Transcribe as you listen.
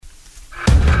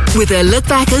with a look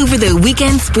back over the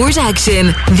weekend sport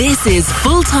action. This is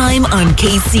Full Time on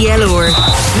KCLR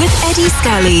with Eddie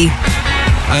Scally.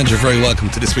 And you're very welcome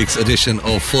to this week's edition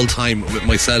of Full Time with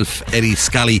myself, Eddie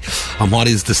Scally, on what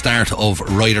is the start of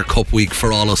Ryder Cup week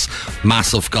for all us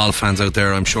massive golf fans out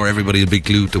there. I'm sure everybody will be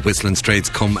glued to Whistling Straits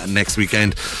come next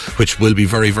weekend, which will be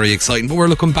very, very exciting. But we're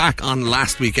looking back on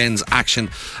last weekend's action,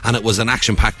 and it was an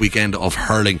action-packed weekend of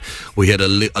hurling. We had a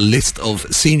list of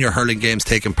senior hurling games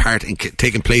taking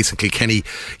place in Kilkenny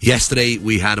yesterday.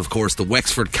 We had, of course, the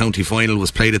Wexford County Final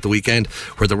was played at the weekend,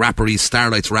 where the Rapparees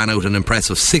Starlights ran out an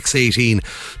impressive 6-18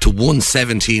 to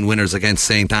 117 winners against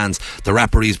St Anne's. The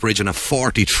Rapparees bridging a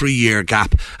 43-year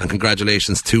gap, and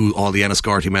congratulations to all the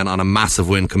Enniscorthy men on a massive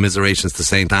win. Commiserations to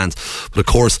St Anne's. But of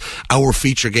course, our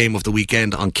feature game of the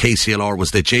weekend on KCLR was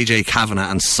the JJ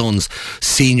Kavanagh and Sons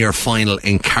senior final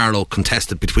in Carlow,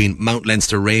 contested between Mount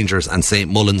Leinster Rangers and St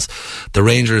Mullins. The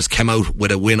Rangers came out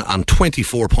with a win on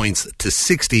 24 points to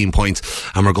 16 points,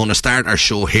 and we're going to start our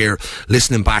show here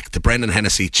listening back to Brendan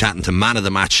Hennessy chatting to man of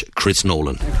the match Chris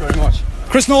Nolan. Thanks very much.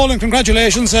 Chris Nolan,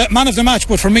 congratulations, man of the match.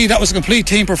 But for me, that was a complete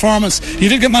team performance. You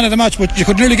did get man of the match, but you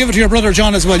could nearly give it to your brother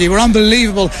John as well. You were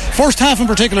unbelievable, first half in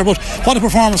particular. But what a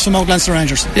performance from Mount Leinster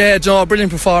Rangers. Yeah, Joe,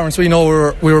 brilliant performance. We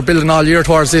know we were building all year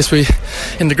towards this. We,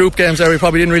 in the group games there, we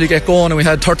probably didn't really get going, and we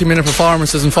had 30-minute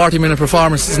performances and 40-minute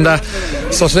performances and that.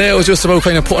 So today it was just about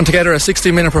kind of putting together a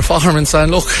 60-minute performance,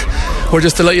 and look, we're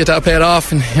just delighted that it paid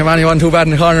off, and your man, he wasn't too bad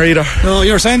in the corner either. No,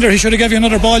 you're saying there he should have given you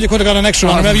another ball, you could have got an extra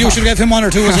one, or maybe you should have given him one or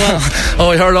two as well. Oh,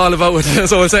 I heard all about it,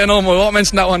 so I'll say no more. I won't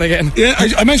mention that one again. Yeah,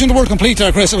 I mentioned the word complete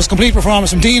there, Chris. It was complete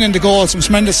performance from Dean in the goal, some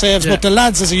tremendous saves, but the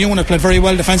lads as a unit played very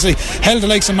well defensively, held the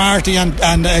likes of Marty and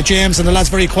James, and the lads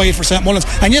very quiet for St Mullins,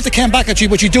 and yet they came back at you,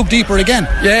 but you dug deeper again.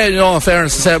 Yeah, you know, in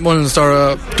fairness to St Mullins,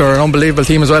 they're an unbelievable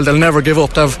team as well. They'll never give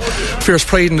up. They have fierce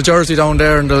pride in the jersey down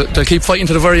there, and they'll keep fighting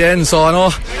to the very end. So I know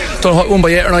don't won by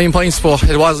 8 or 9 points, but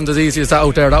it wasn't as easy as that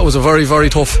out there. That was a very, very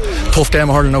tough game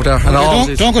of hurling out there.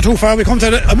 And don't go too far. We come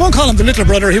to I won't call him the little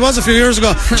brother. He was a few years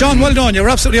ago. John, well done. You were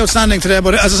absolutely outstanding today.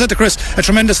 But as I said to Chris, a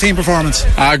tremendous team performance.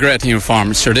 Great team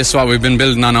performance. Sure, this is what we've been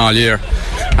building on all year.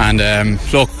 And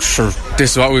look, sure,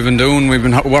 this is what we've been doing. We've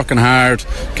been working hard,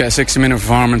 get a 60-minute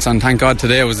performance, and thank God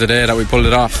today was the day that we pulled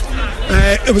it off.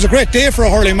 It was a great day for a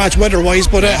hurling match weather-wise,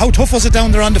 but how tough was it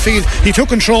down there on the field? He took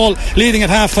control, leading at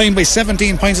half-time by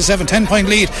 17 points to 7, 10-point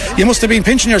lead. You must have been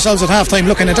pinching yourselves at half-time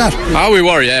looking at that. We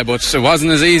were, yeah, but it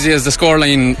wasn't as easy as the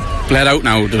scoreline played out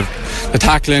now. The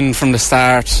tackling from the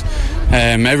start,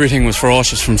 everything was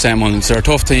ferocious from St Mullins. They're a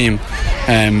tough team.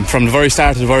 From the very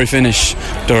start to the very finish,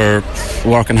 they're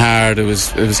working hard. It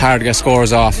was hard to get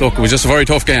scores off. Look, it was just a very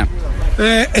tough game.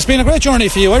 It's been a great journey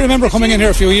for you. I remember coming in here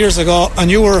a few years ago,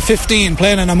 and you were 15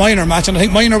 playing in a minor match, and I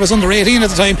think minor was under 18 at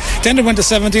the time. Then it went to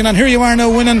 17, and here you are now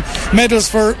winning medals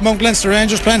for Mount Leinster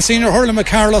Rangers, playing senior hurling with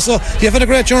Carlow. So you've had a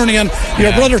great journey, and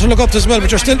your brother to look up to as well. But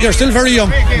you're still very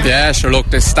young. Yeah, sure. Look,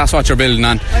 that's what you're building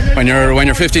on. When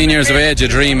you're 15 years of age, you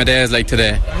dream of days like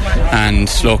today.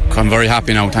 And look, I'm very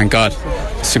happy now. Thank God.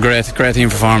 It's a great team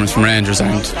performance from Rangers,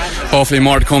 and hopefully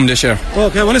more to come this year.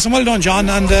 Okay, well listen, well done John,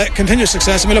 and continued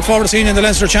success, and we look forward to seeing you in the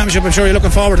Leinster Championship. I'm sure you're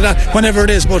looking forward to that whenever it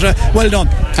is, but well done.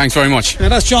 Thanks very much.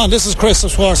 That's John, this is Chris,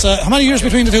 of course. How many years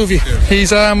between the two of you?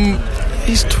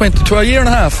 He's 22, a year and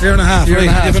a half. You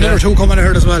have another two coming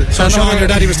ahead as well. So Sean, your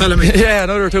daddy was telling me. Yeah,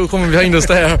 another two coming behind us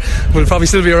there. We'll probably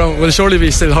still be around. We'll surely be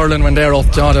still hurling when they're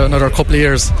up, John, another couple of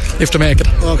years, if to make it.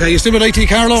 Okay, you still with IT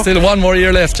Carlow? Still one more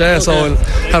year left, yeah, okay. So we'll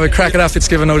have a crack at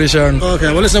Fitzgibbon now this year.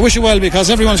 Okay, well listen, I wish you well,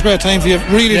 because everyone's great time for you.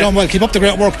 Really done well. Keep up the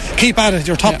great work. Keep at it.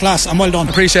 You're top class, and well done.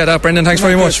 Appreciate that, Brendan. Thanks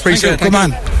very much. Appreciate it. Good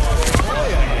man.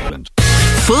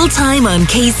 Full Time on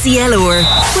KCLR,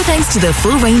 with thanks to the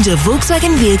full range of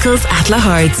Volkswagen vehicles at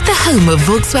Lahart's, the home of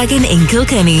Volkswagen in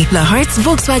Kilkenny.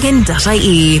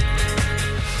 lahartsvolkswagen.ie.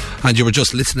 And you were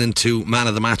just listening to man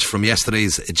of the match from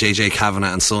yesterday's JJ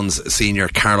Kavanagh and Sons senior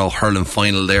Carlow hurling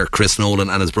final there, Chris Nolan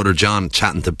and his brother John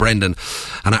chatting to Brendan.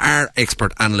 And our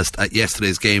expert analyst at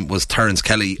yesterday's game was Terence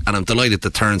Kelly, and I'm delighted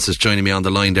that Terence is joining me on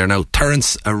the line there now.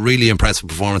 Terence, a really impressive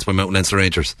performance by Mount Leinster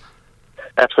Rangers.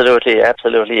 Absolutely,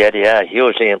 Eddie. Yeah,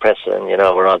 hugely impressive, and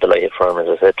we're all delighted for him. As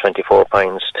I said, 24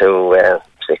 points to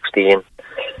 16,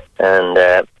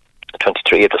 and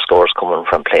 23 of the scores coming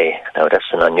from play. Now that's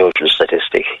an unusual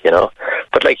statistic,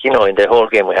 But in the whole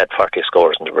game we had 40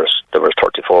 scores, and there was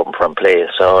 34 from play.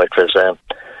 So it was a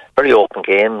very open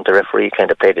game. The referee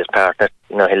kind of played his part.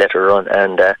 He let it run,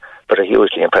 but a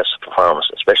hugely impressive performance,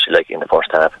 especially in the first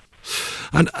half.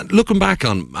 And looking back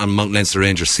on Mount Leinster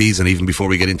Rangers season, even before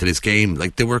we get into this game,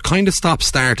 they were kind of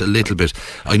stop-start a little bit.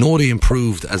 I know they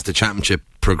improved as the championship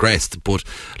progressed, but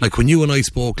when you and I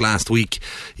spoke last week,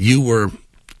 you were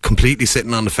completely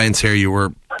sitting on the fence here. You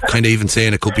were kind of even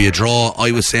saying it could be a draw.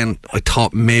 I was saying I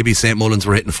thought maybe St Mullins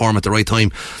were hitting form at the right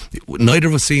time. Neither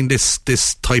of us seen this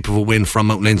type of a win from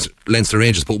Mount Leinster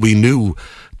Rangers, but we knew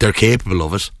they're capable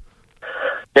of it.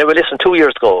 Yeah, well, listen, 2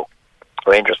 years ago,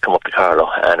 Rangers come up to Carlow,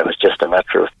 and it was just a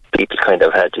matter of people kind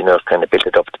of had, kind of built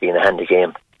it up to being a handy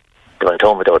game. They went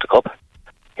home without the cup,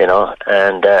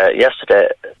 and yesterday,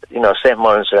 St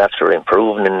Mullins are after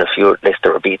improving in a few, at least they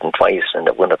were beaten twice and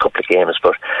they won a couple of games,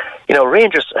 but,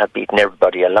 Rangers have beaten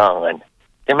everybody along, and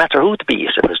no matter who to beat,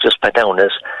 it was just put down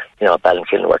as,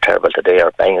 Ballinkillen were terrible today,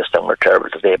 or Bangstown were terrible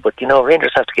today, but,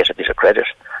 Rangers have to get a bit of credit.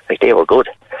 Like, they were good.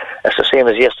 It's the same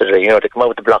as yesterday, they come out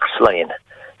with the blocks flying.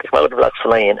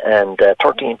 And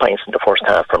 13 points in the first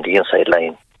half from the inside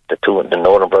line. The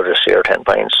Nolan brothers share 10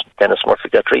 points. Dennis Murphy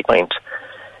got 3 points.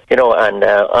 And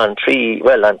on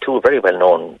two very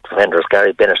well-known defenders,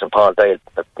 Gary Bennett and Paul Doyle,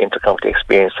 intercounty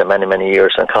experience for many, many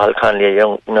years, and Carl Connolly,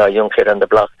 a young kid on the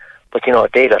block. But,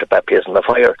 they got a baptism of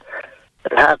fire.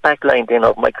 At the half-back line,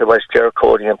 Michael West, Gerard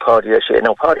Cody and Paddy O'Shea.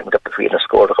 Now, Paddy went up the field and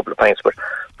scored a couple of points, but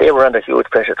they were under huge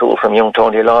pressure too from young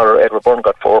Tony Lawler. Edward Byrne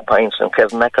got 4 points and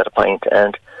Kevin Mack got a point.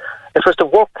 And it was the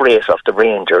work rate of the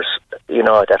Rangers,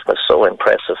 that was so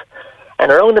impressive.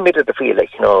 And around the middle of the field,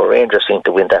 Rangers seemed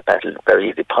to win that battle very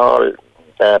easily.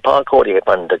 Paul Cody had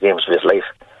won the games of his life.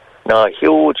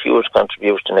 Huge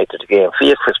contribution tonight to the game.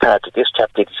 Fiat Fitzpatrick, this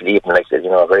chap did his leaving, like I said,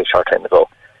 a very short time ago.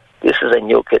 This is a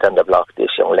new kid on the block,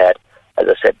 this young lad. As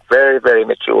I said, very, very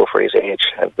mature for his age.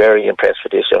 I'm very impressed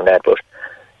with this young lad. But,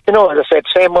 as I said,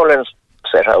 St Mullins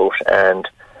set out and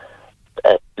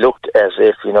it looked as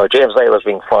if, James Dye was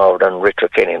being forward on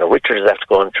Richard Kenny. Richard is after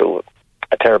going through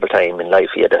a terrible time in life.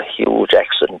 He had a huge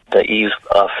accident the eve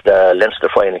of the Leinster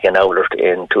final against Oulart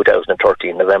in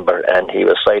 2013 November, and he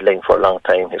was sidelined for a long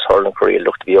time. His hurling career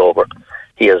looked to be over.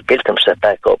 He has built himself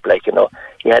back up.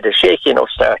 He had a shaky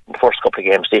start in the first couple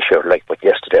of games this year, but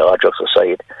yesterday, all jokes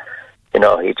aside,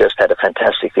 he just had a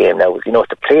fantastic game. Now,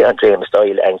 to play on James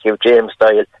Doyle and give James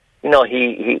Doyle,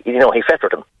 he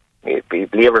fettered him. Believe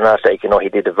it or not, he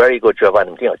did a very good job on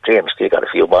him. James still got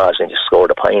a few balls and just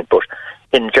scored a point, but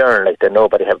in general,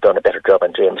 nobody have done a better job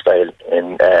on James Doyle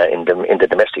in the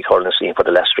domestic hurling scene for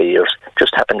the last 3 years.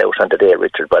 Just happened out on the day.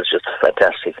 Richard was just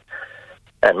fantastic,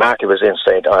 and Marty was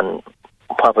inside on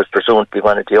what was presumed to be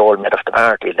one of the old men of the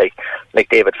party, like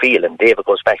David Phelan. David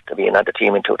goes back to being on the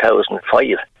team in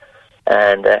 2005,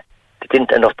 and they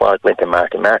didn't enough ball went to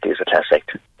Marty. Marty is a class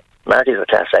act.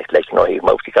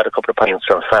 He got a couple of points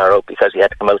from far out because he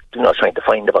had to come out, trying to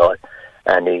find the ball,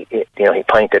 and he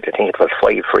pointed. I think it was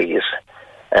 5 frees,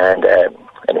 and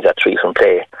he got 3 from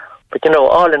play. But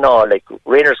all in all,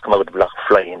 Rangers come out of the block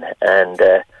flying, and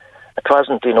it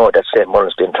wasn't that St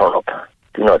Mullins didn't turn up.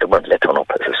 They weren't let turn up.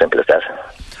 It's as simple as that.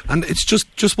 And it's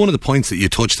just one of the points that you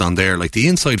touched on there, like the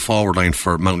inside forward line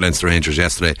for Mount Leinster Rangers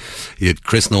yesterday. You had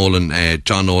Chris Nolan,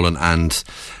 John Nolan and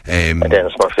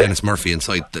Dennis Murphy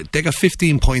inside. They got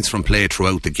 15 points from play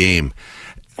throughout the game.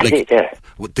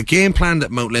 The game plan that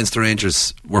Mount Leinster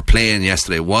Rangers were playing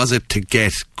yesterday, was it to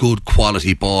get good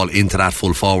quality ball into that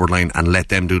full forward line and let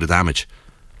them do the damage?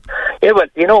 Yeah, well,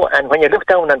 and when you look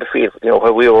down on the field,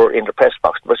 where we were in the press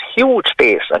box, there was huge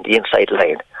space on the inside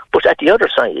line. But at the other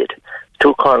side,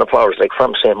 2 corner forwards,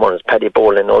 from St Mullins, Paddy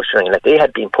Bowl and Ocean, they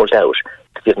had been pulled out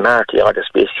to give Marty all the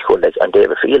space he could, on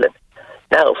David Phelan.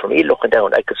 Now, for me looking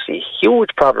down, I could see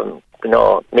huge problem,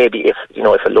 maybe if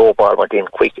a low ball went in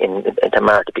quick into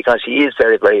Marty, because he is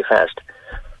very, very fast.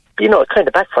 But, it kind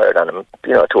of backfired on him,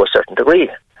 to a certain degree.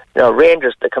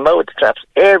 Rangers, they come out with the traps,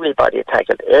 everybody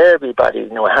tackled, everybody,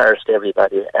 harassed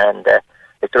everybody, and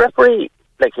if the referee,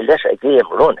 he let a game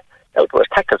run. Now, there was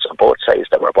tackles on both sides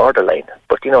that were borderline,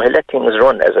 but, he let things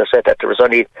run. As I said, that there was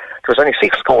only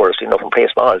 6 scores, from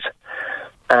place balls.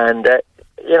 And,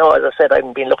 as I said,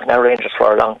 I've been looking at Rangers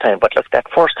for a long time, but look, that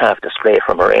first half display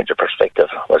from a Ranger perspective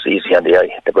was easy on the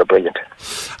eye. They were brilliant.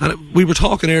 And we were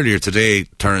talking earlier today,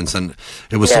 Terence, and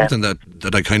it was something that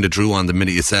I kind of drew on the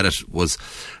minute you said it, was,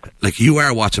 you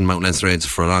are watching Mount Leinster Rangers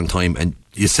for a long time, and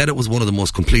you said it was one of the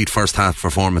most complete first half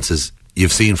performances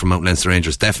you've seen from Mount Leinster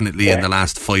Rangers, definitely in the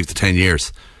last 5 to 10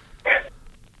 years.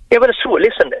 Yeah, but it's true.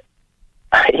 Listen,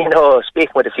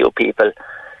 speaking with a few people,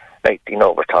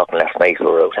 we're talking last night, we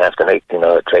were out half the night,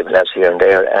 driving lads here and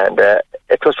there, and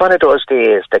it was one of those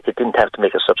days that you didn't have to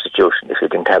make a substitution if you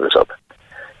didn't have us up.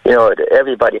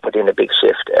 Everybody put in a big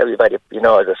shift. Everybody, as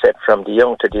I said, from the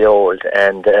young to the old,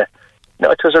 and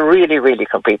it was a really, really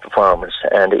complete performance.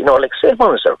 And St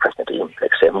Mullins are a cracking team.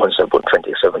 St Mullins have won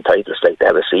 27 titles. They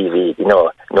have a CV.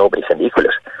 Nobody can equal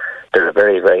it. They're a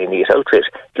very, very neat outfit.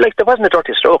 There wasn't a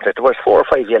dirty stroke. There was 4 or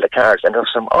 5 yellow cards, and there were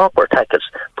some awkward tackles,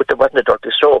 but there wasn't a dirty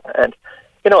stroke. And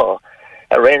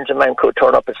a Rangers man could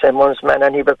turn up at St. Mullins man,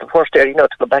 and he was the first there, to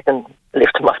go back and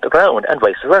lift him off the ground, and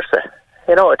vice versa.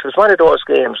 It was one of those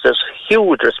games. There's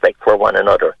huge respect for one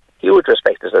another. Huge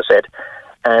respect, as I said.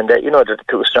 And, they're the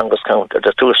two strongest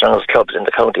clubs in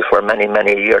the county for many,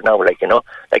 many years now. Like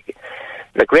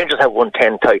Rangers have won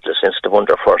 10 titles since they won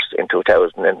their first in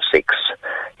 2006.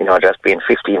 There's been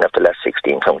 15 of the last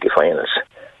 16 county finals.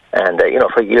 And,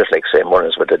 for years, like St.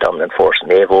 Mullins were the dominant force,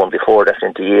 and they've won before that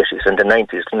in the 80s and the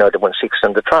 90s, they won 6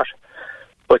 on the trot.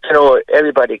 But,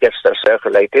 everybody gets their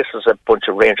circle. Like, this is a bunch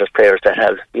of Rangers players that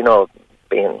have,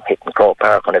 been hitting Croke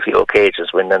Park on a few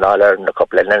occasions, winning All-Ireland, a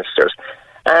couple of Leinsters.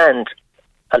 And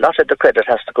a lot of the credit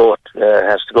has to go to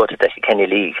the Kilkenny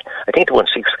League. I think they won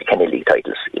 6 Kilkenny League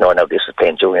titles. Now this is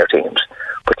playing junior teams.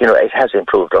 But, it has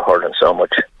improved our hurling so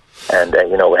much. And,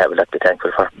 we have a lot to be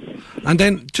thankful for. And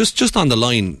then, just on the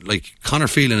line, like, Conor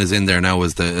Phelan is in there now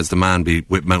as the man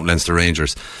with Mount Leinster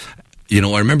Rangers. I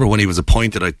remember when he was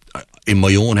appointed, in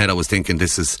my own head I was thinking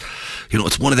this is,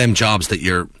 it's one of them jobs that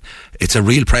it's a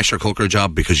real pressure cooker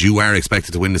job, because you are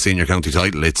expected to win the senior county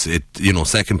title.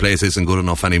 Second place isn't good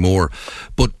enough anymore.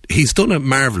 But he's done a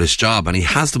marvellous job, and he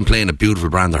has them playing a beautiful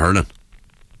brand of hurling.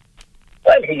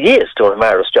 Well, he is doing a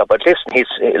marvellous job, but listen,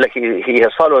 he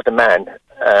has followed the man,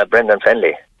 Brendan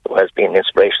Fennelly, who has been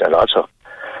inspirational also.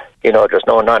 There's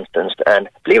no nonsense, and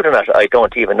believe it or not, I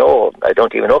don't even know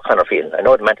Conor Phelan. I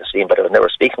know the man to see him, but I was never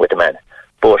speaking with the man.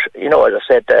 But, as I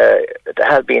said, there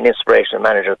has been inspirational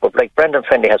managers, but like Brendan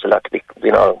Fennelly has a lot to be, we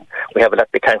have a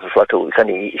lot to be thankful for too.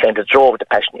 He kind of drove the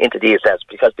passion into these lads,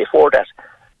 because before that,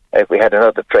 we had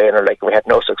another trainer, we had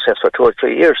no success for 2 or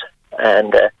 3 years,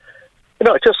 and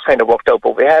it just kind of worked out.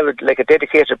 But we have a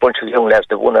dedicated bunch of young lads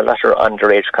that won a lot of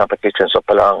underage competitions up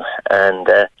along, and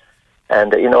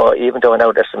even though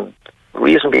now there's some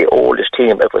reasonably oldish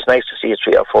team, it was nice to see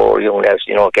 3 or 4 young lads,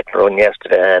 getting run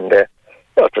yesterday, and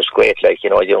it was great.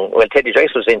 Teddy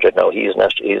Joyce was injured now; he's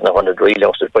not one of the real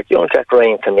youngsters, but young Jack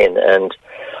Ryan came in, and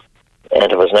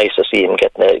it was nice to see him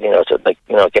getting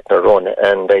a run,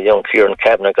 and young Kieran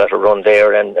Kavanagh got a run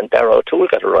there, and Darragh O'Toole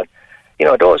got a run.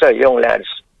 Those are young lads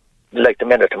like the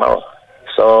men of tomorrow.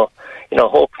 So,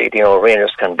 hopefully,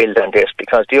 Rangers can build on this,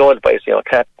 because the old boys,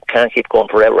 can't keep going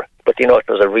forever. But, it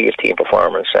was a real team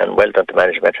performance, and well done to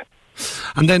management.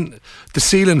 And then the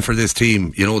ceiling for this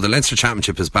team, the Leinster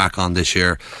Championship is back on this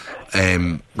year.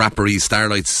 Rapparee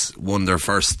Starlights won their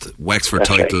first Wexford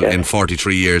title in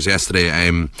 43 years yesterday.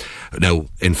 Now,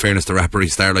 in fairness to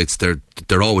Rapparee Starlights,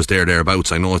 they're always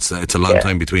thereabouts. I know it's a long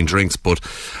time between drinks, but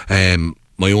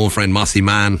my own friend Mossy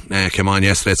Mann came on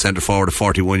yesterday at centre forward at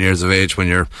 41 years of age, when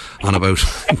you're on about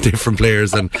different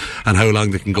players and how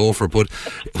long they can go for. But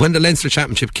when the Leinster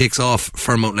Championship kicks off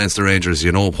for Mount Leinster Rangers,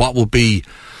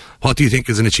 what do you think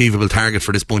is an achievable target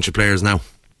for this bunch of players now?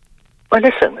 Well,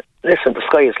 listen, the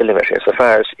sky is the limit here. So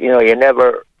far as, you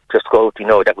never just go out,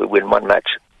 that we win one match.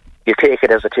 You take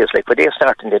it as it is. Like, when they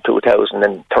started in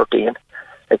 2013,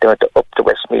 they went up to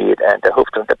Westmeath and they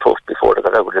hoofed on the post before they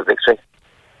got out with the victory.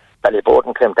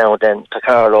 Ballyborden came down then to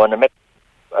Carlow, and I met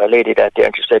a lady that day,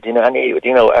 and she said, Annie,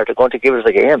 are they going to give us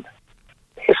a game?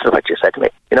 This is what she said to me.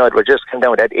 It would just come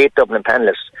down. They had 8 Dublin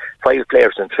panellists, 5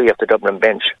 players and 3 of the Dublin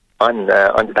bench on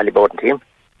the Ballyborden team.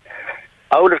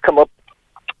 I would have come up,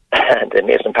 and the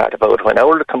amazing part about it, when I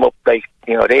would have come up, their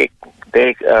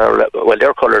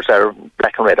colours are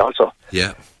black and red also.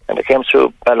 Yeah. And they came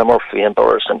through Ballymurphy and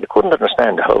Burris, and they couldn't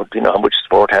understand how much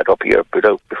sport had up here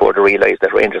before they realised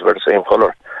that Rangers were the same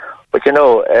colour. But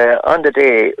on the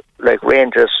day,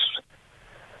 Rangers,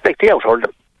 they out-hurled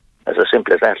them, as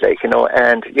simple as that,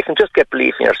 and you can just get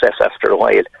belief in yourself after a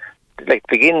while. The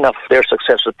beginning of their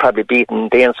success was probably beating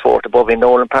Danesfort above in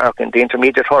Nolan Park in the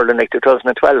intermediate hurling,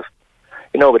 2012.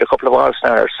 With a couple of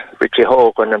all-stars, Richie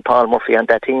Hogan and Paul Murphy on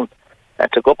that team,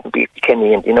 and to go up and beat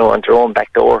Kenny and on their own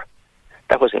back door.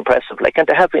 That was impressive. And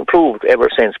they have improved ever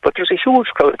since. But there's a huge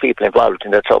crowd of people involved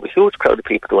in the club, a huge crowd of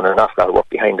people doing an awful lot of work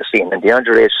behind the scene. And the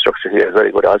underage structure here is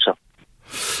very good also.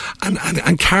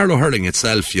 And Carlow hurling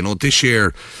itself, this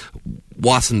year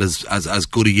wasn't as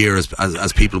good a year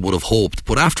as people would have hoped.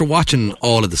 But after watching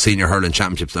all of the senior hurling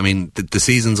championships, I mean, the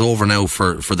season's over now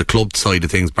for the club side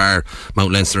of things, bar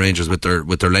Mount Leinster Rangers with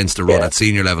their Leinster run at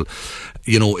senior level.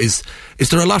 Is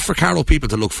there a lot for Carlow people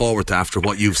to look forward to after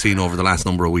what you've seen over the last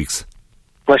number of weeks?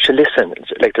 Well, listen,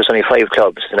 there's only 5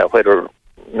 clubs, whether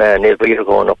Neil Breeder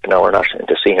going up now or not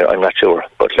into senior, I'm not sure.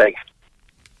 But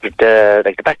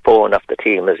the backbone of the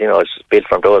team is built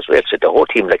from those. The whole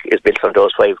team is built from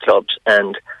those 5 clubs,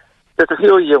 and there's a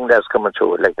few young lads coming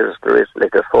through. There's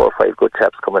 4 or 5 good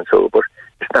chaps coming through, but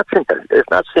it's not simple. It's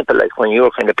not simple when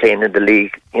you're kind of playing in the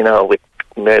league, with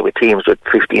with teams with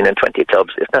 15 and 20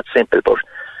 clubs. It's not simple, but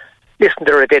listen,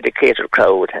 they're a dedicated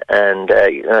crowd, and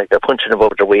they're punching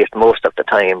above their weight most of the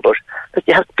time. But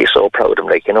you have to be so proud of them.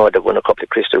 Like, they've won a couple of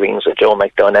Christy Rings with Joe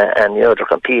McDonough, and they're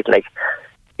competing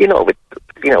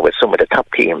with some of the top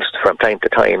teams from time to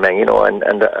time,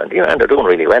 and they're doing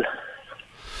really well.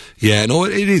 Yeah, no,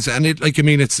 it is, and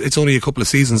it's only a couple of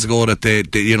seasons ago that they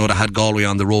had Galway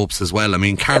on the ropes as well. I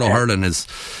mean, Carlow Hurling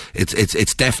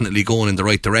it's definitely going in the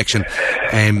right direction.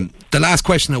 The last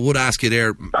question I would ask you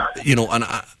there, and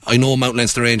I know Mount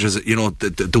Leinster Rangers,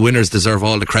 the winners deserve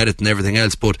all the credit and everything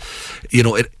else, but you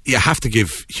have to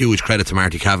give huge credit to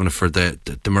Marty Kavanagh for the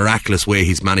miraculous way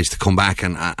he's managed to come back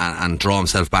and draw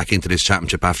himself back into this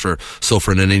championship after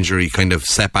suffering an injury kind of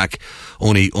setback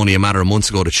only a matter of months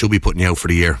ago that should be putting you out for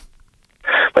the year.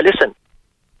 Well, listen,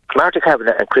 Marty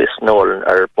Kavanagh and Chris Nolan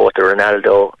are both the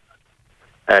Ronaldo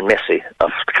and Messi of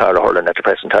Carlow Hurling at the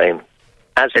present time.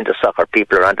 As in the soccer,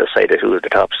 people are on the side of who are the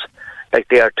tops. Like,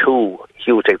 they are two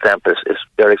huge examples.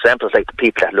 They're examples like the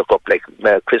people that look up. Like,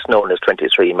 Chris Nolan is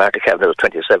 23, Marty Kavanagh is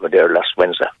 27 there last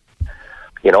Wednesday.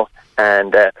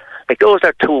 And those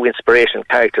are two inspiration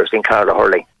characters in Carlow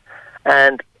Hurling.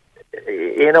 And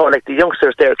like the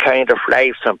youngsters there carrying their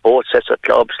flags from both sets of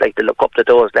clubs, like they look up to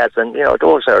those lads, and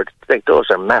those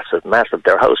are massive.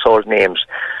 They're household names.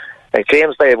 Like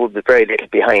James Dyer would be very little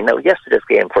behind. Now, yesterday's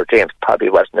game for James probably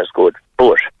wasn't as good,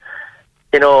 but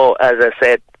as I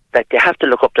said, like, you have to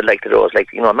look up to those. Like,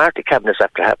 Marty Kavanagh's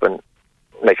after having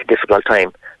like a difficult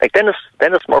time. Like Dennis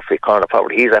Murphy, corner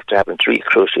forward, he's after having 3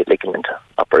 cruciate ligament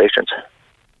operations.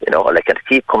 And to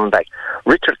keep coming back.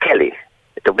 Richard Kelly,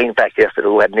 the wing back yesterday,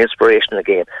 who had an inspirational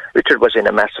game. Richard was in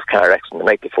a massive car accident the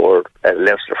night before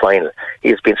Leinster final.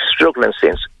 He's been struggling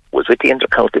since. Was with the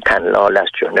intercounty panel all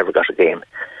last year, never got a game.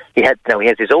 He has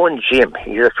his own gym.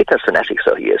 He's a fitness fanatic,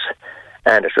 so he is.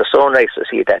 And it's just so nice to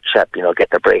see that chap, get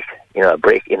the break, a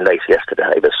break in life yesterday.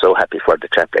 I was so happy for the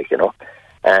chap,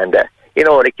 And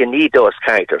you need those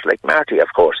characters. Like Marty, of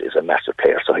course, is a massive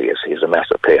player, so he is. He's a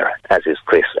massive player, as is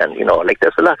Chris. And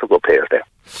there's a lot of good players there.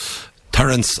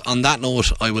 Terence, on that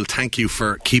note, I will thank you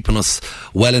for keeping us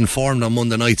well informed on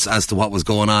Monday nights as to what was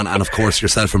going on, and of course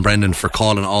yourself and Brendan for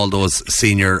calling all those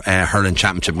senior hurling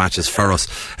championship matches for us.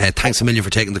 Thanks a million for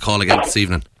taking the call again this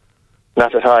evening.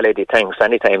 Not at all, Eddie. Thanks.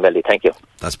 Anytime, Eddie. Thank you.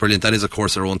 That's brilliant. That is, of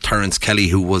course, our own Terence Kelly,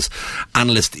 who was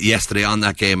analyst yesterday on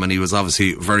that game, and he was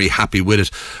obviously very happy with it.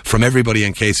 From everybody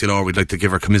in KCLR, we'd like to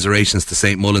give our commiserations to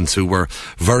St Mullins, who were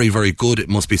very, very good, it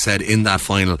must be said, in that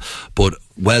final. But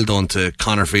well done to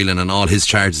Conor Phelan and all his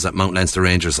charges at Mount Leinster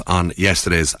Rangers on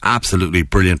yesterday's absolutely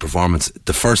brilliant performance.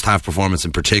 The first half performance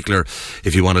in particular,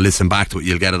 if you want to listen back to it,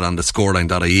 you'll get it on the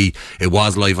scoreline.ie. It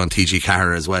was live on TG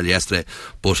Cahir as well yesterday,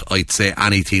 but I'd say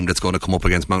any team that's going to come up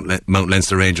against Mount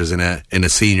Leinster Rangers in a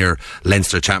senior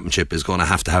Leinster championship is going to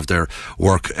have their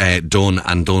work done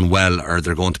and done well, or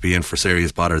they're going to be in for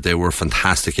serious bother. They were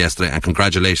fantastic yesterday, and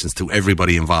congratulations to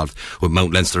everybody involved with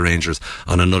Mount Leinster Rangers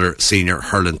on another senior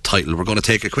hurling title. We're going to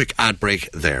take a quick ad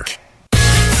break there.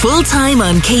 Full time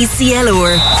on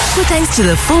KCLR, with thanks to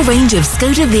the full range of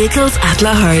Skoda vehicles at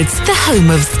La Hart's, the home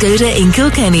of Skoda in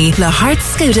Kilkenny.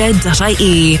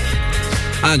 lahartskoda.ie.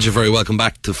 And you're very welcome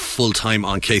back to Full Time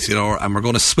on KCLR, and we're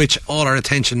going to switch all our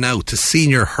attention now to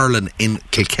senior hurling in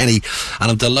Kilkenny,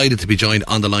 and I'm delighted to be joined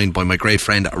on the line by my great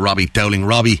friend Robbie Dowling.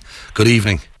 Robbie, good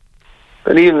evening.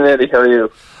 Good evening, Eddie. How are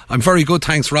you? I'm very good,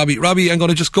 thanks, Robbie. Robbie, I'm going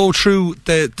to just go through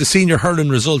the senior hurling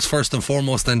results first and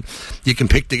foremost, and you can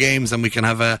pick the games and we can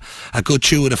have a good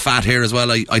chew of the fat here as well.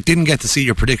 I didn't get to see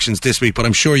your predictions this week, but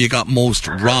I'm sure you got most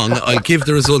wrong. I'll give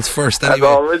the results first anyway.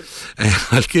 As always.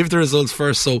 I'll give the results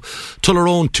first. So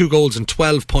Tullerone 2 goals and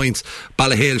 12 points.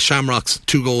 Ballahale Shamrocks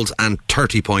 2 goals and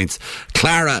 30 points.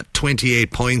 Clara 28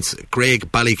 points.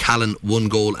 Greg Ballycallan 1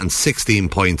 goal and 16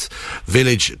 points.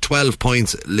 Village 12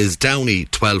 points. Lisdowney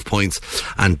 12 points.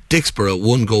 And Dixborough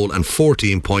 1 goal and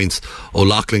 14 points.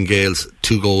 O'Loughlin Gales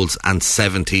 2 goals and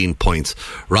 17 points.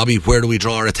 Robbie, where do we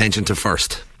draw our attention to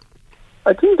first?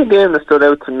 I think the game that stood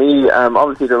out to me,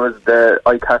 obviously there was the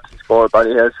eye-catching score,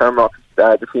 Ballyhale Shamrocks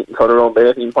defeating Tullerone by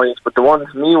 18 points, but the one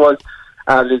for me was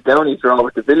Lisdowney draw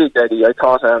with the Village, Eddie. I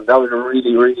thought that was a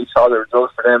really, really solid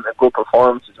result for them, a good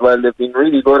performance as well. They've been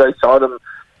really good. I saw them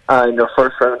in their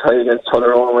first round tie against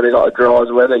Tullerone when they got a draw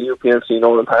as well at UPMC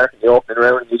Nolan Park in the opening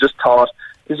round. You just thought,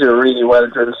 this is a really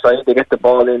well-driven side. They get the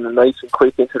ball in nice and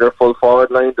quick into their full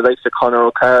forward line. The likes of Conor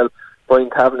O'Carroll, Brian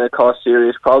Kavanagh caused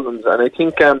serious problems, and I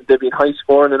think they've been high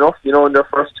scoring enough, in their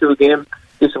first 2 games.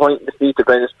 Disappointing defeat to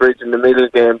Bennettsbridge in the middle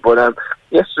game, but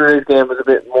yesterday's game was a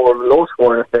bit more low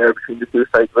scoring affair between the two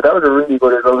sides, but that was a really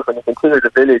good result when you consider the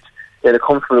Village. They had a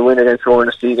comfortable win against Rowan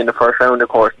Steeg in the first round, of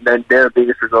course, and then their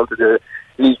biggest result of the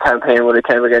league campaign when it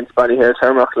came against Ballyhale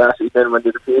Shamrock last weekend when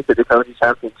they defeated the county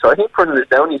champions. So I think from the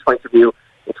Lisdowney's point of view,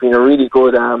 it's been a really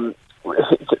good,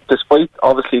 despite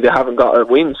obviously they haven't got a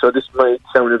win, so this might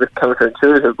sound a bit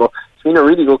counterintuitive, but it's been a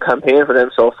really good campaign for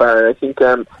them so far. And I think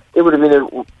they would have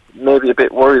been maybe a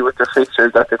bit worried with their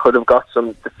fixtures that they could have got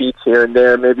some defeats here and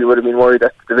there. Maybe would have been worried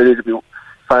that the Village would be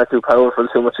far too powerful,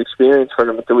 too much experience for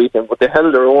them at the weekend, but they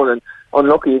held their own, and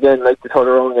unlucky again, like the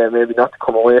Tullaroan game, maybe not to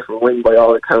come away from a win by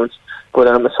all accounts, but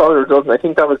a solid result. And I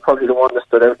think that was probably the one that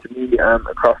stood out to me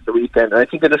across the weekend. And I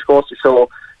think it just goes to show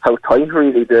how tight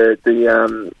really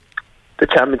the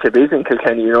championship is in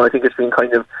Kilkenny. You know, I think it's been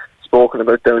kind of spoken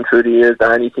about down through the years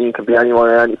that any team can be anyone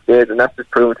at any stage, and that's just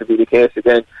proven to be the case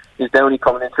again. Is Downey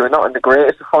coming into it not in the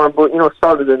greatest of form, but you know,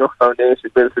 solid enough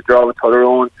foundation, built a draw with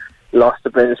Tullaroan, lost to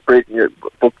Bennettsbridge,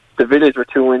 but the Village were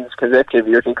 2 wins consecutive.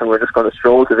 You're thinking we're just going to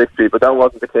stroll to victory, but that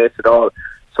wasn't the case at all.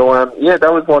 So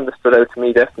that was one that stood out to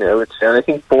me definitely, I would say. And I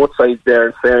think both sides there,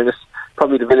 in fairness,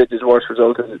 probably the Village's worst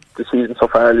result of the season so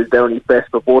far is Downey's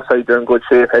best, but both sides are in good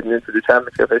shape heading into the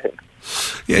championship, I think.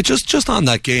 Yeah, just on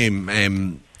that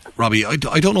game, Robbie, I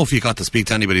don't know if you got to speak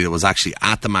to anybody that was actually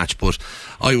at the match, but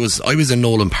I was in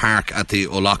Nolan Park at the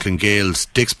O'Loughlin Gales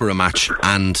Dixborough match,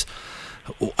 and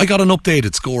I got an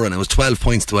updated score, and it was 12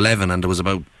 points to 11, and there was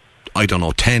about,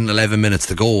 10, 11 minutes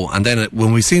to go. And then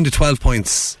when we seen the 12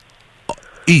 points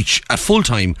each at full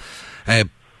time,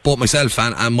 both myself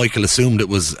and Michael assumed it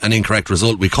was an incorrect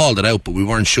result. We called it out, but we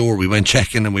weren't sure. We went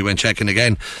checking and we went checking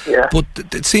again. Yeah. But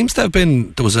it seems to have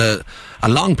been, there was a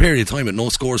long period of time with no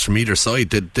scores from either side.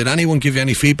 Did anyone give you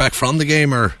any feedback from the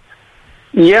game, or?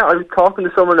 Yeah, I was talking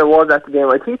to someone that was at the game.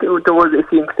 I think there was, if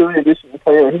you include additional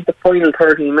time, I think the final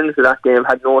 13 minutes of that game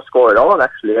had no score at all,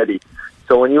 actually, Eddie.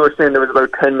 So when you were saying there was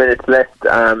about 10 minutes left,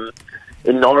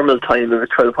 in normal time it was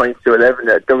 12 points to 11.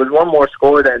 There was one more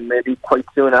score then, maybe quite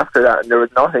soon after that, and there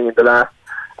was nothing in the last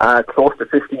close to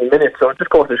 15 minutes. So it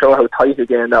just goes to show how tight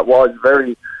again that was.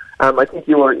 Very. I think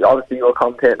you were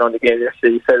commentating on the game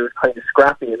yesterday. You said it was kind of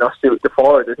scrappy and not suit the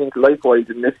forwards. I think likewise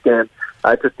in this game,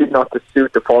 it just did not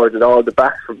suit the forwards at all. The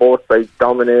backs for both sides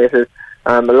dominated.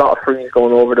 A lot of frees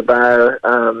going over the bar.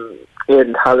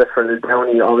 Aidan Hallett for the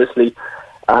Downey, obviously.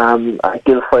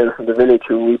 Guilfoyle from the Village,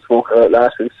 who we spoke about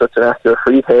last week, such an active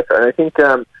free taker. And I think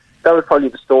that was probably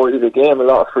the story of the game. A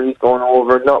lot of frees going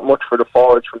over, not much for the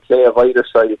forwards from play of either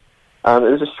side.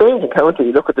 It was a strange encounter.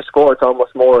 You look at the score, it's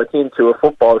almost more akin to a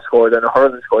football score than a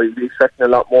hurling score. You'd be expecting a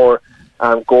lot more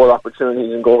goal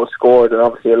opportunities and goals scored, and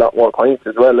obviously a lot more points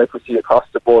as well, like we see across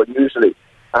the board usually.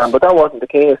 But that wasn't the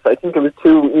case. I think it was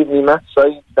two evenly matched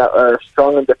sides that are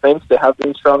strong in defence. They have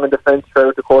been strong in defence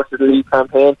throughout the course of the league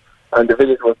campaign, and the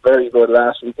Village was very good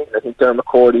last week. I think Dermot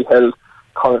Cordy held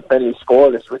Colin Fennelly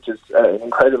scoreless, which is an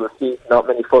incredible feat. Not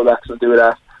many fullbacks will do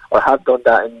that, or have done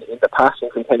that in the past in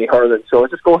Kilkenny hurling. So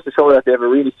it just goes to show that they have a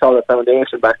really solid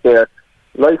foundation back there.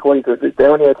 Likewise with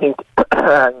Downey, I think,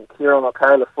 and Kieran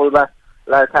O'Carroll, fullback.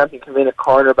 Larry Campion came in at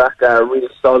cornerback, really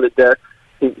solid there.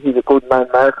 He's a good man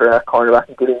marker at cornerback,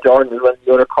 and Gillian Jordan as well in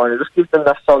the other corner. Just gives them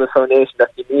that solid foundation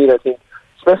that you need, I think,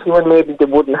 especially when maybe they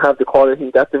wouldn't have the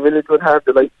quality that the Village would have,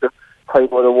 the likes of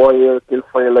Tybo the Wire,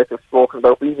 Guilfoyle, like I've spoken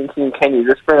about. We even seen Kenny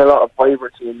just bring a lot of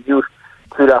vibrancy and youth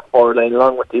through that forward line,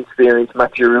 along with the experience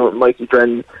Matthew Root, Mikey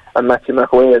Drennan and Matthew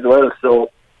McAway as well.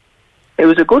 So it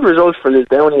was a good result for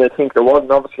Lisdowney. I think there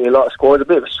wasn't obviously a lot of scores. A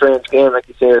bit of a strange game, like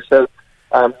you say yourself.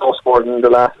 No scores in the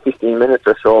last 15 minutes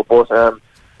or so, but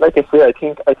like I say, I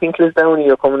think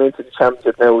Lisdowney are coming into the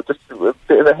championship now just a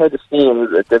bit of a head of steam.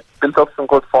 They've built up some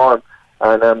good form,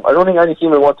 and I don't think any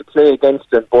team will want to play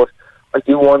against them, but I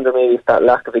do wonder maybe if that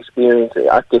lack of experience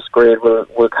at this grade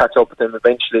will catch up with them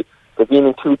eventually. They've been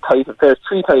in three tight affairs,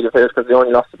 because they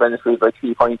only lost to Bennettsbridge by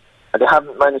 3 points, and they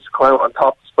haven't managed to come out on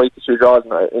top despite the 2 draws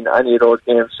in any of those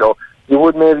games. So you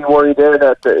would maybe worry there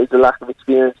that there is a lack of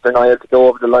experience. They're not able to go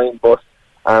over the line, but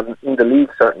in the league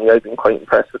certainly I've been quite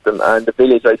impressed with them, and the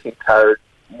Village I think are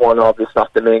one of, if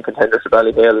not the main contenders for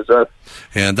Ballyhale as well.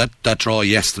 Yeah, and that draw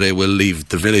yesterday will leave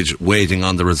the Village waiting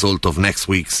on the result of next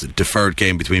week's deferred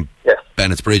game between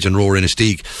Bennettsbridge and Rower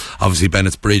Inistioge. Obviously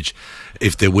Bennettsbridge,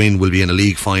 if they win, will be in a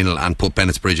league final and put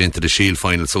Bennettsbridge into the Shield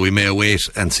final, so we may await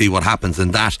and see what happens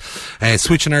in that.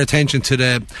 Switching our attention to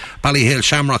the Ballyhale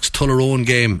Shamrocks Tullaroan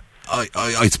game,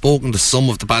 I'd spoken to some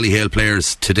of the Ballyhale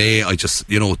players today. I just,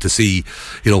 to see,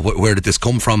 where did this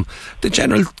come from. The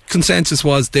general consensus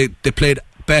was they played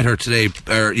better today,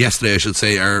 or yesterday I should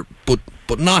say,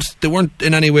 but not, they weren't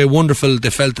in any way wonderful. They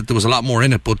felt that there was a lot more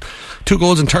in it, but 2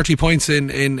 goals and 30 points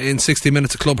in 60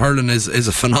 minutes of club hurling is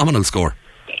a phenomenal score.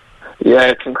 Yeah,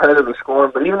 it's incredible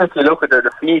scoring, but even if you look at their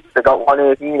defeats, they got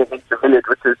 118 against the Village,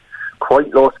 which is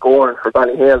quite low scoring for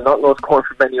Ballyhale. Not low scoring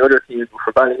for many other teams, but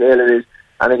for Ballyhale it is.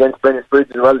 And against Bennettsbridge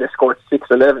as well, they scored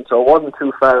 6-11, so it wasn't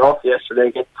too far off yesterday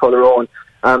against Tullaroan.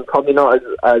 Probably not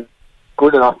as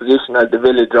good an opposition as the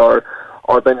Village or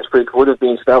Bennettsbridge would have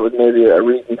been, so that was maybe a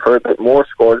reason for a bit more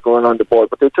scores going on the board.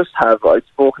 But they just have, I've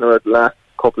spoken about the last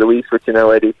couple of weeks with you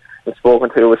now, Eddie, I've spoken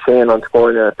to with Shane on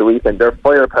scoring at the weekend. Their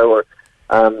firepower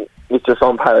is just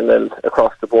unparalleled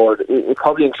across the board. It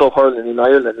probably in club hurling in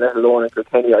Ireland, let alone in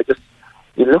Kilkenny.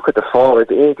 You look at the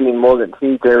forward, Aileen Mullen,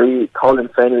 T. Derry, Colin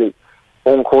Fennelly,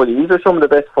 Owen Coley. These are some of the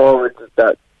best forwards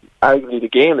that arguably the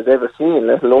game has ever seen,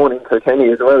 let alone in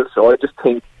Kilkenny as well. So I just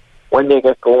think when they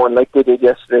get going, like they did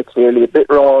yesterday, clearly a bit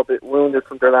raw, a bit wounded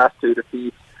from their last 2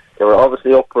 defeats. They were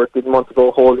obviously up for it, didn't want to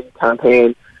go whole league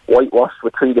campaign, whitewashed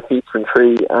with 3 defeats from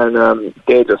 3, and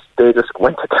they just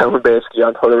went to town basically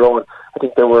on Tullaroan. I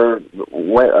think they were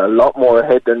a lot more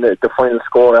ahead than the final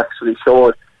score actually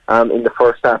showed. In the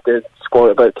first half, they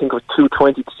scored about, I think it was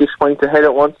 220 to 6 points ahead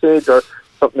at one stage, or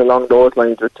something along those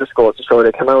lines. It just goes to show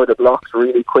they came out of the blocks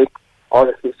really quick.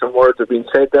 Honestly, some words have been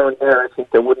said down there. I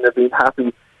think they wouldn't have been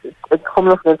happy. It's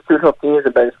coming up against 2 tough teams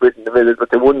in Bennettsbridge and the Village,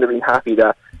 but they wouldn't have been happy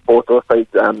that both those sides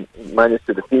managed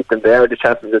to defeat them. They are the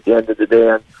champions at the end of the day,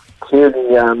 and clearly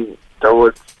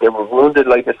they were wounded,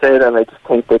 like I said, and I just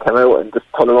think they came out and just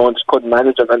Tullaroan just couldn't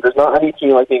manage them. And there's not any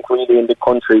team, I think, really in the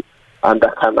country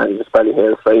that can manage the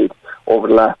Ballyhale side over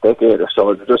the last decade or so.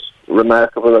 It's just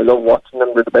remarkable. I love watching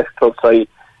them. They're the best club side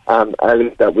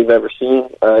that we've ever seen.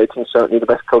 I think certainly the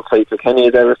best club side Kilkenny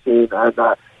has ever seen,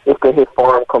 and if they hit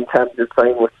form come championship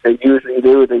time, which they usually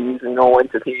do, they usually know when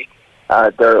to peak,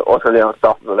 they're utterly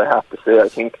unstoppable, I have to say. I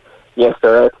think, yes,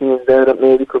 there are teams there that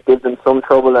maybe could give them some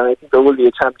trouble, and I think there will be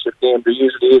a championship game. There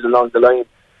usually is along the line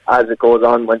as it goes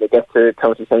on when they get to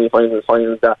county semi-finals and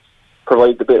finals that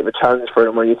provide a bit of a challenge for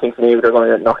them, where you think maybe they're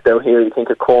going to get knocked out here. You think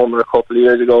of Comer a couple of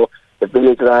years ago, the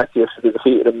Village last year, so they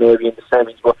defeated them maybe in the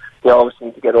semis, but they always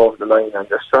seem to get over the line, and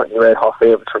they're certainly red hot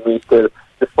favourites for me still,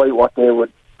 despite what they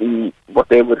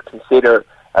would consider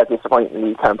a disappointing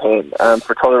league campaign.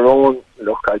 For Tullaroan,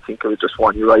 look, I think it was just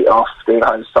one you write off. They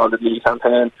had a solid league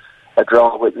campaign, a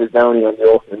draw with Lisdowney on the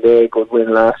opening day, good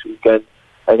win last weekend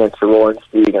against the Rowan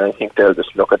League, and I think they'll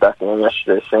just look at that game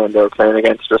yesterday saying they were playing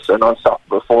against just an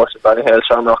unstoppable force in Ballyhale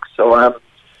Shamrock. So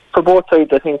for both sides,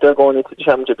 I think they're going into the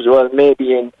championship as well,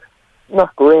 maybe in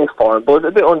not great form, but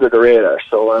a bit under the radar.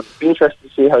 So be interested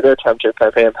to see how their championship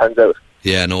campaign pans out.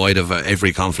 Yeah, no, I'd have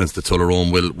every confidence that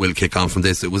Tullaroan will kick on from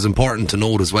this. It was important to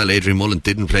note as well, Adrian Mullen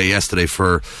didn't play yesterday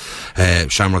for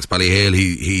Shamrocks Ballyhale.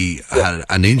 He had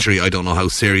an injury. I don't know how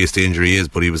serious the injury is,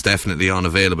 but he was definitely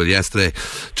unavailable yesterday.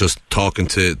 Just talking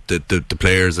to the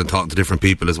players and talking to different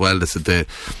people as well. They said the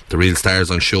real stars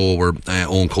on show were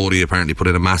Owen Cody apparently put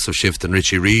in a massive shift, and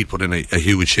Richie Reid put in a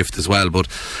huge shift as well, but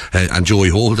and Joey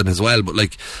Holden as well. But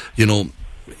like, you know,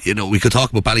 we could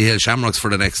talk about Ballyhale Shamrocks for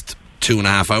the next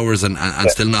 2.5 hours and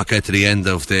still not get to the end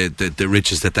of the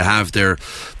riches that they have. They're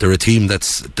a team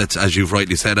that's as you've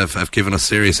rightly said have given us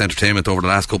serious entertainment over the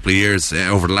last couple of years,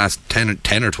 over the last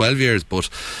 10 or 12 years,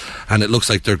 and it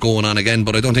looks like they're going on again,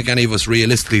 but I don't think any of us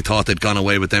realistically thought they'd gone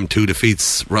away with them 2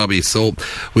 defeats, Robbie. So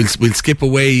we'll skip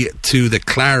away to the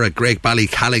Clara Great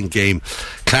Ballycallan game.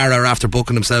 Clara are after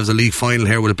booking themselves a league final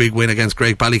here with a big win against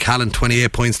Great Ballycallan,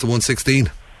 28 points to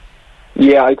 116.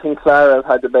 Yeah, I think Clara have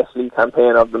had the best league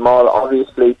campaign of them all.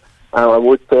 Obviously, I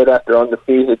would say that they're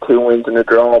undefeated, 2 wins and a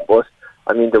draw, but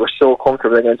I mean, they were so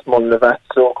comfortable against Mullinavatt,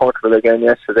 so comfortable again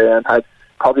yesterday, and had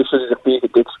probably should have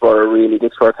defeated Dixborough. Really,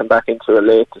 Dixborough came back into it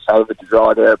late to salvage the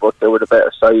draw there, but they were the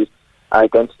better side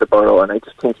against the Borough. And I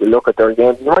just think you look at their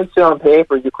games, you might say on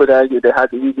paper you could argue they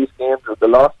had the easiest games of the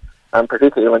lot, and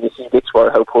particularly when you see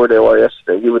Dixborough how poor they were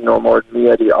yesterday. You would know more than me,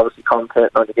 Eddie, obviously commentating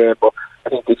on the game, but I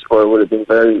think Dixborough would have been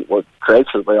very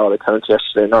dreadful by all accounts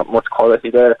yesterday. Not much quality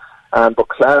there. But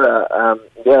Clara,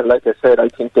 like I said, I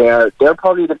think they're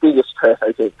probably the biggest threat.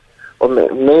 I think, or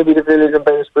maybe the Village and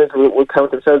Bennettsbridge will count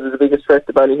themselves as the biggest threat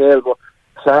to Ballyhale. But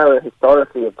Clara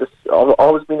historically have just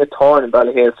always been a thorn in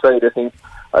Ballyhale's side. I think.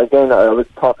 Again, I was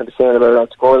talking to Shane about it on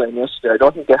scoreline yesterday. I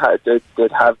don't think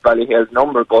they'd have Ballyhale's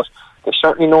number, but they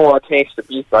certainly know what it takes to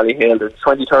beat Ballyhale. They're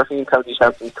 2013 county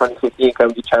champions, 2015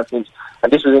 county champions,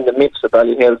 and this was in the midst of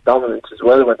Ballyhale's dominance as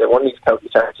well when they won these county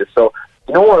championships. So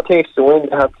you know what it takes to win.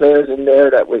 They have players in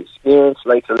there that with experience,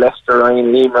 like Lester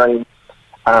Ryan, Liam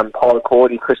Ryan, Paul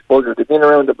Cody, Chris Bulger. They've been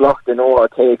around the block. They know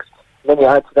what it takes. And then you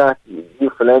add to that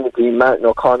youthful entity, Martin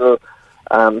O'Connell,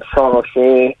 Sean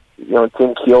O'Shea,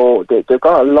 Tim Keogh. They've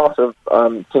got a lot of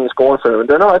things going for them. And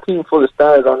they're not a team full of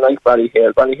stars, unlike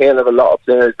Ballyhale. Ballyhale have a lot of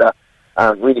players that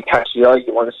really catch the eye.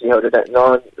 You want to see how they're getting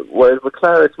on. Whereas with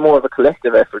Clara, it's more of a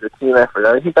collective effort, a team effort.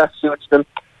 And I think that suits them.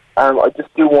 I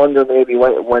just do wonder maybe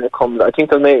when it comes. I think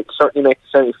they'll certainly make the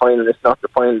semi-final, if not the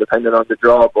final, depending on the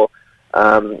draw. But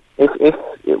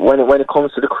when it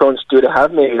comes to the crunch, do they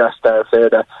have maybe that star player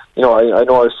that, I know I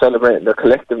was celebrating their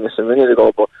collectiveness a minute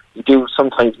ago, but you do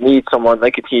sometimes need someone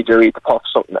like a TJ Reid to pop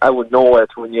something out of nowhere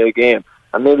to win you a game,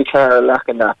 and maybe Clare are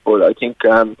lacking that. But I think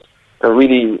they're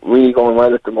really, really going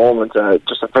well at the moment.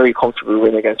 Just a very comfortable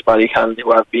win against Ballycannon,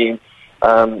 who have been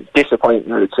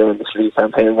disappointing, I would say, in this league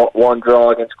campaign. One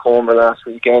draw against Comer last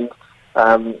weekend.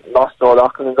 Lost to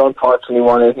O'Loughlin, unfortunately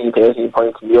won 18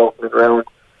 points in the opening round.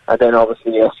 And then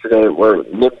obviously yesterday were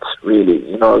limped,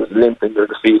 really. It was limp in their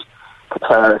defeat to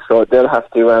Clare. So they'll have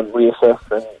to reassess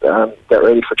and get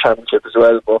ready for championship as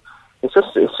well. But it's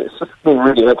just been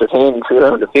really entertaining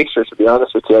throughout the fixtures, to be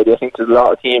honest with you. I think there's a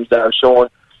lot of teams that have shown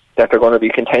that they're going to be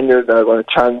contenders, that are going to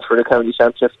challenge for the county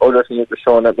championships. Other teams are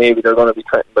showing that maybe they're going to be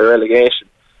threatened by relegation.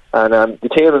 And the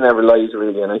table never lies,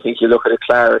 really. And I think you look at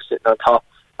Clare sitting on top,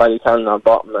 Ballycannon on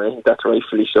bottom, and I think that's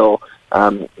rightfully so.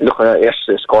 Looking at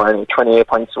yesterday's scoring, 28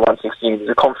 points to 116 is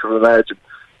a comfortable margin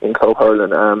in club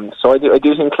hurling. So I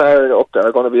do think Clare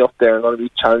are going to be up there and going to be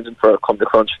challenging for come the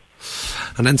crunch.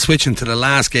 And then switching to the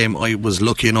last game, I was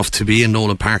lucky enough to be in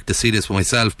Nolan Park to see this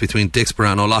myself between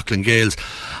Dixborough and O'Loughlin Gales.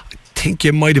 I think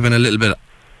you might have been a little bit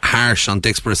harsh on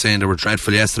Dixborough saying they were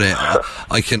dreadful yesterday.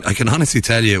 I can honestly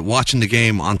tell you, watching the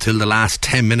game until the last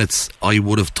 10 minutes, I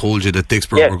would have told you that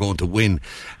Dixborough were going to win.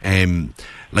 In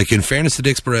fairness to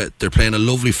Dixborough, they're playing a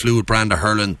lovely fluid brand of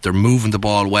hurling. They're moving the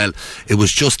ball well. It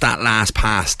was just that last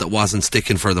pass that wasn't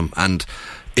sticking for them, and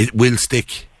it will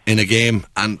stick in a game.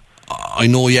 And I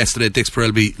know yesterday Dixborough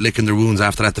will be licking their wounds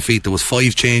after that defeat. There was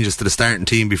 5 changes to the starting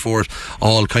team before it,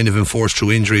 all kind of enforced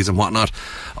through injuries and whatnot.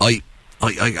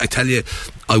 I tell you,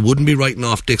 I wouldn't be writing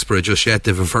off Dixborough just yet.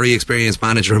 They've a very experienced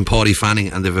manager in Paddy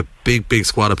Fanning, and they've a big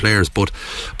squad of players. But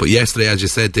yesterday, as you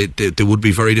said, they would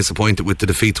be very disappointed with the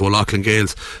defeat to O'Loughlin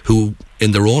Gales, who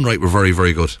in their own right were very,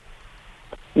 very good.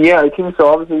 Yeah, I think so.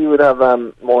 Obviously, you would have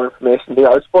more information there.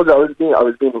 I suppose I was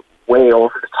being way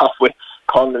over the top with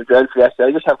calling them dreadful yesterday.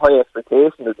 I just have high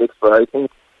expectations of Dixborough. I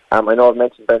think I know I've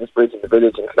mentioned Bennettsbridge and the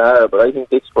Village and Clara, but I think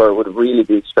Dixborough would really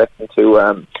be expecting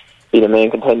to be the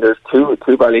main contenders to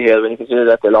Ballyhale when you consider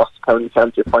that they lost the county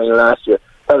championship final last year.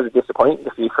 That was a disappointing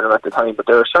defeat for them at the time, but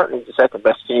they were certainly the second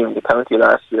best team in the county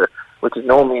last year, which is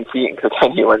no mean feat in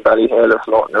Kilkenny when Ballyhale are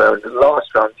floating around. There's a lot of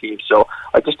strong teams, so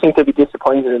I just think they'll be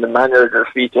disappointed in the manner of their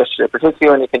defeat yesterday,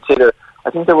 particularly when you consider I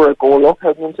think they were a goal up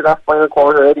heading into that final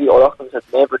quarter. Eddie O'Loughlin's had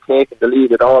never taken the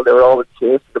lead at all. They were always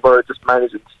chasing the bird, just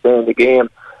managing to stay in the game.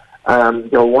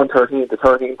 113 to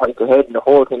 13 points ahead, and the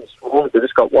whole thing swung. They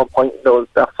just got 1 point in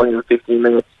that final 15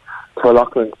 minutes to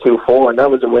O'Loughlin's 2-4, and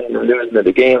that was a win and losing of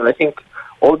the game. And I think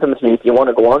ultimately, if you want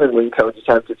to go on and win county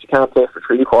championships, you can't play for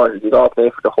 3 quarters. You got to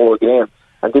play for the whole game.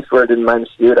 And this where didn't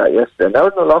manage to do that yesterday. And that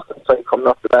was an O'Loughlin's side coming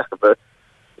off the back of a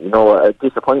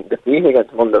disappointing defeat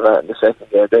against Mundavat in the second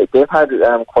game. They've had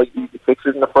quite easy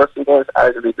fixtures in the first 2 games.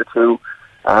 Arguably the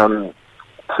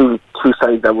two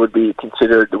sides that would be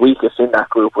considered the weakest in that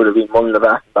group would have been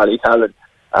Mundavat and Ballycannon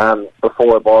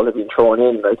before a ball had been thrown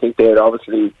in. I think they had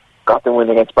obviously got the win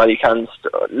against Ballycannon,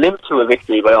 limped to a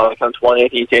victory by all accounts,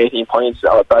 118 to 18 points.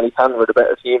 Ballycannon were the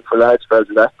better team for large spells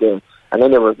of that game. And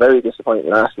then they were very disappointed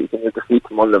last week in the defeat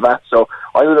to Mundavat. So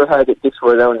I would have had that this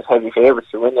were down as heavy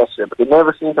favourites to win yesterday, but they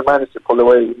never seemed to manage to pull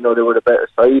away, even though they were the better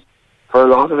side for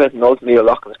a lot of it. And ultimately,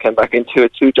 O'Loughlin's came back into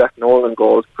it. 2 Jack Nolan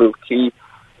goals proved key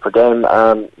for them.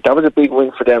 That was a big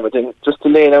win for them. I think just to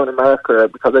lay down a marker,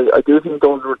 because I do think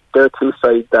those were their 2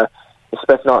 sides that,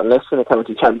 especially not unless in a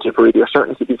county championship, really are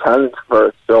certainly to be challenged for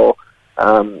it. So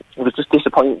it was just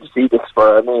disappointing to see this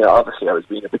for. I mean, obviously I was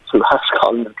being a bit too harsh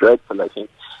calling them dreadful, I think.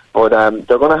 But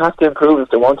they're going to have to improve if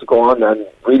they want to go on and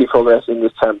really progress in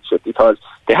this championship, because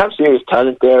they have serious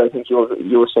talent there. I think you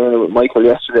were saying it with Michael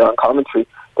yesterday on commentary.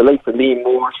 The likes of Liam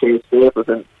Moore, Shane Staples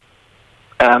and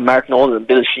Mark Nolan and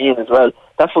Bill Sheehan as well.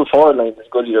 That full forward line is as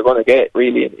good as you're going to get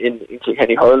really in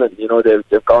Kilkenny hurling.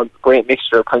 They've got a great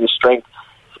mixture of kind of strength,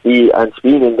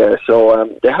 speed in there. So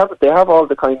they have all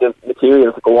the kind of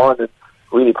material to go on and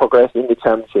really progress in the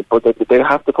championship. But they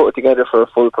have to put it together for a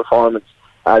full performance.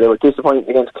 They were disappointed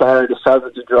against Clare. They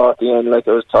salvaged a draw at the end, like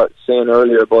I was saying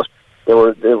earlier, but they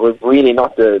were really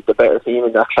not the better team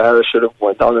in that. Clare should have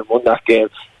went on and won that game.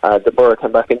 The Borough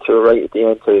came back into it right at the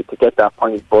end to get that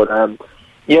point. But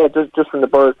just from the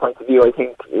Borough's point of view, I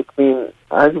think it's been,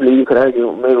 arguably you could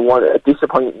argue, maybe a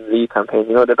disappointing league campaign.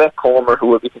 They bet Comer, who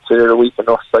would be considered a weak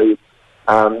enough side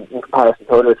in comparison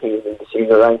to other teams in the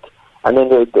senior rank. And then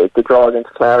the draw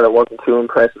against Clara wasn't too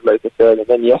impressive, like I said. And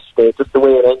then yesterday, just the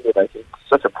way it ended, I think,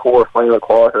 such a poor final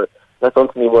quarter. That's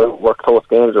ultimately where close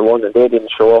games are won, and they didn't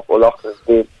show up. O'Loughlin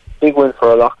did. big win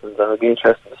for O'Loughlin's, and it'll be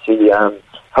interesting to see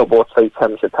how both sides'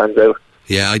 championship pans out.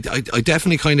 Yeah, I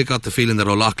definitely kind of got the feeling that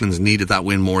O'Loughlin's needed that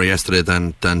win more yesterday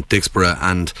than Dixborough.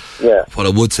 And what I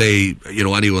would say,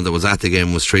 anyone that was at the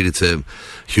game was treated to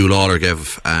Hugh Lawler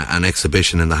gave an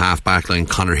exhibition in the half back line.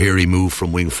 Conor Heary moved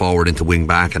from wing forward into wing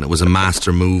back, and it was a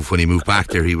master move when he moved back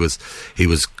there. He was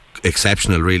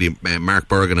exceptional, really. Mark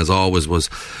Bergen, as always, was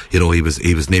he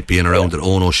was nippy and around. And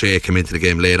Owen O'Shea came into the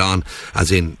game late on,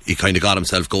 as in he kind of got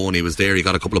himself going. He was there, he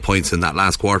got a couple of points in that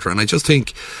last quarter. And I just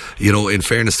think, in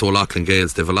fairness to O'Loughlin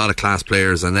Gales, they have a lot of class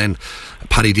players. And then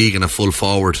Paddy Deegan, a full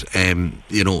forward,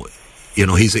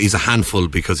 he's a handful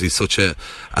because he's such a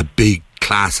big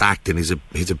class act, and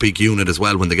he's a big unit as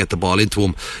well. When they get the ball into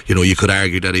him, you could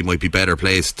argue that he might be better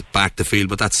placed back the field,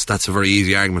 but that's a very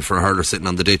easy argument for a hurler sitting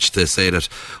on the ditch to say that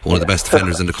one of the best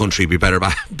defenders in the country be better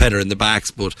in the backs.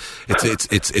 But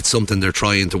it's something they're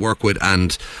trying to work with,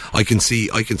 and I can see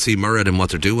merit in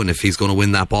what they're doing. If he's going to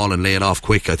win that ball and lay it off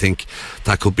quick, I think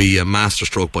that could be a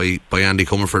masterstroke by Andy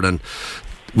Comerford, and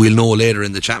we'll know later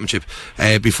in the championship.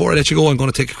 Before I let you go, I'm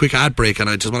going to take a quick ad break, and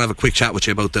I just want to have a quick chat with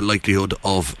you about the likelihood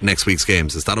of next week's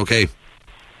games. Is that okay?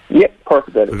 Yep,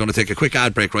 perfect. We're going to take a quick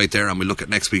ad break right there, and we'll look at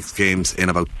next week's games in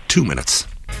about 2 minutes.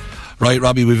 Right,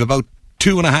 Robbie, we've about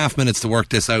 2.5 minutes to work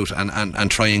this out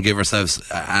and try and give ourselves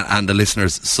and the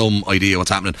listeners some idea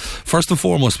what's happening. First and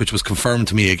foremost, which was confirmed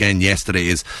to me again yesterday,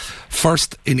 is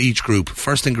first in each group.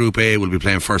 First in Group A will be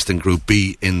playing first in Group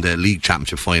B in the League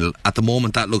Championship final. At the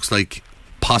moment, that looks like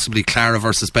possibly Clara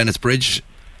versus Bennettsbridge,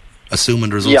 assuming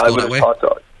the results go that way.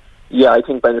 So. Yeah, I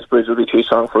think Bennettsbridge will be too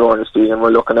strong for Ornstein, and we're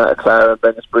looking at a Clara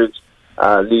Bennettsbridge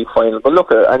league final. But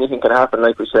look, anything can happen,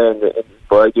 like we say,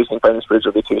 but I do think Bennettsbridge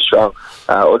will be too strong.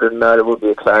 Other than that, it will be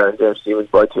a Clara and James Stephens,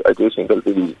 but I do think it'll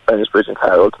be Bennettsbridge and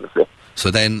Clara ultimately. So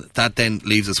that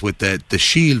leaves us with the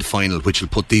Shield final, which will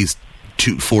put these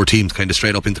 4 teams kind of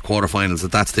straight up into quarterfinals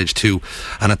at that stage too.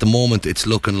 And at the moment, it's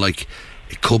looking like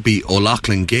it could be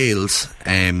O'Loughlin Gales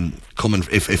coming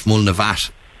if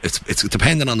Mullinavat. It's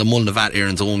dependent on the Mullinavat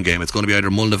Erin's own game. It's going to be either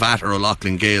Mullinavat or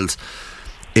O'Loughlin Gales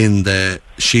in the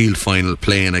Shield final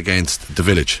playing against the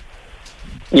Village.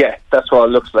 Yeah, that's what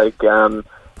it looks like.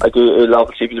 It'll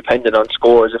obviously be dependent on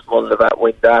scores if Mullinavat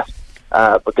win that.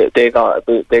 But they got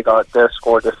their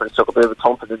score difference, took a bit of a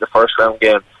thumping in the first round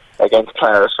game against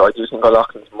Clara, so I do think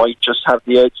O'Loughlin's might just have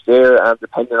the edge there,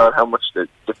 depending on how much the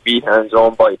defeat Erin's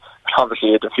own by.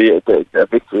 Obviously, a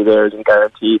victory there isn't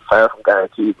guaranteed, far from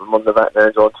guaranteed, but Mullinavat and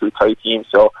Erin's own 2 tight teams,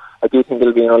 so I do think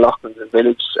it'll be an O'Loughlin's and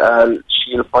Village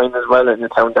Shield final as well in the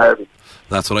town derby.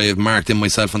 That's what I have marked in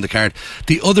myself on the card.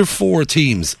 The other 4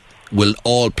 teams will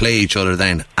all play each other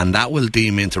then, and that will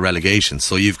deem into relegation.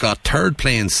 So you've got 3rd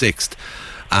playing 6th,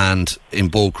 and in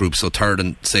both groups, so 3rd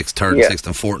and 6th, 3rd and 6th,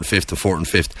 and 4th and 5th, and 4th and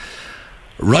 5th.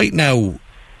 Right now,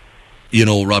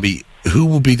 Robbie, who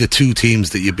would be the 2 teams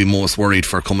that you'd be most worried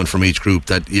for coming from each group,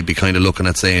 that you'd be kind of looking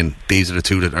at saying these are the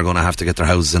 2 that are going to have to get their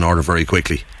houses in order very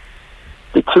quickly?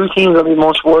 The 2 teams I'd be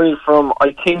most worried from,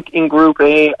 I think in Group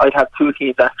A, I'd have 2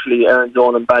 teams actually, Erin's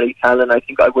Own and Ballycallan. I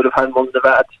think I would have had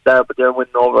Mullinavat at the start, but their win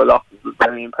over O'Loughlin was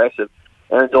very impressive.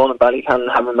 Erin's Own and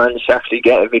Ballycallan haven't managed to actually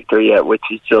get a victory yet, which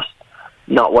is just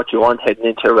not what you want heading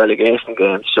into a relegation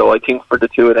game. So I think for the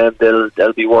 2 of them,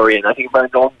 they'll be worrying. I think if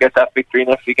Erin's Own gets that victory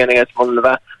next weekend against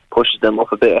Mullinavat, pushes them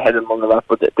up a bit ahead of Mullinavat,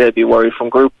 but they'll be worried. From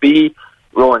Group B,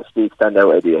 Rowan and Steve stand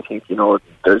out, Eddie. I think,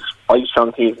 there's 5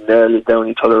 strong teams in there, down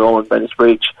each other, Rowan,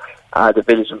 Bennettsbridge, the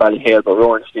Village and Ballyhale, but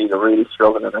Rowan and Steve are really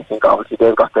struggling, and I think obviously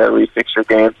they've got their refixture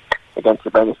game against the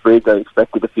Bennettsbridge. I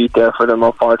expect a defeat there for them,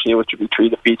 unfortunately, which would be 3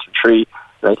 defeats in 3.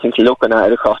 And I think looking at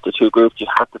it across the 2 groups, you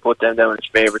have to put them down as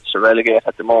favourites to relegate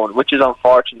at the moment, which is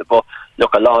unfortunate, but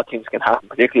look, a lot of things can happen,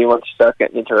 particularly once you start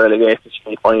getting into relegation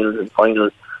finals and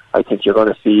finals. I think you're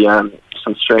going to see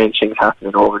some strange things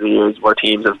happening over the years where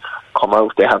teams have come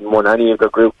out, they haven't won any of their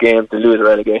group games, they lose a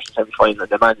relegation semi-final, and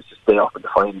they manage to stay up in the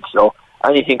final. So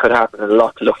anything could happen, and a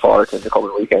lot to look forward to in the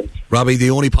coming weekends. Robbie,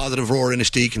 the only positive Roar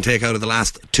Inistí can take out of the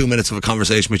last 2 minutes of a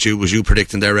conversation with you was you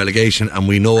predicting their relegation, and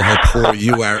we know how poor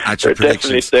you are at your predictions.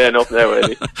 Definitely staying up now,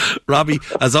 Eddie. Robbie,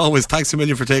 as always, thanks a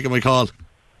million for taking my call.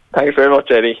 Thanks very much,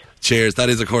 Eddie. Cheers. That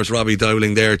is, of course, Robbie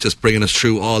Dowling there, just bringing us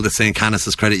through all the St.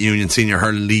 Canice's Credit Union Senior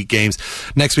Hurling League games.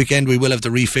 Next weekend we will have the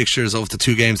refixtures of the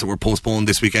 2 games that were postponed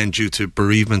this weekend due to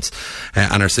bereavements,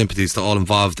 and our sympathies to all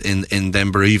involved in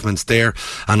them bereavements there.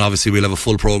 And obviously we'll have a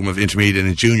full programme of intermediate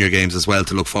and junior games as well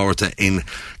to look forward to in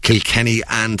Kilkenny.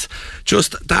 And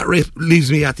just that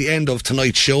leaves me at the end of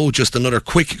tonight's show. Just another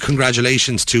quick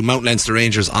congratulations to Mount Leinster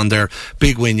Rangers on their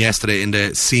big win yesterday in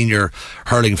the senior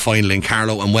hurling final in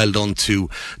Carlow, and well well done to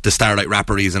the Starlight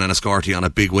Rapparees and Enniscorthy on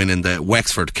a big win in the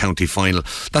Wexford County Final.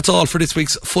 That's all for this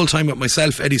week's Full Time with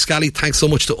myself, Eddie Scally. Thanks so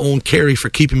much to Owen Carey for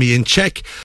keeping me in check.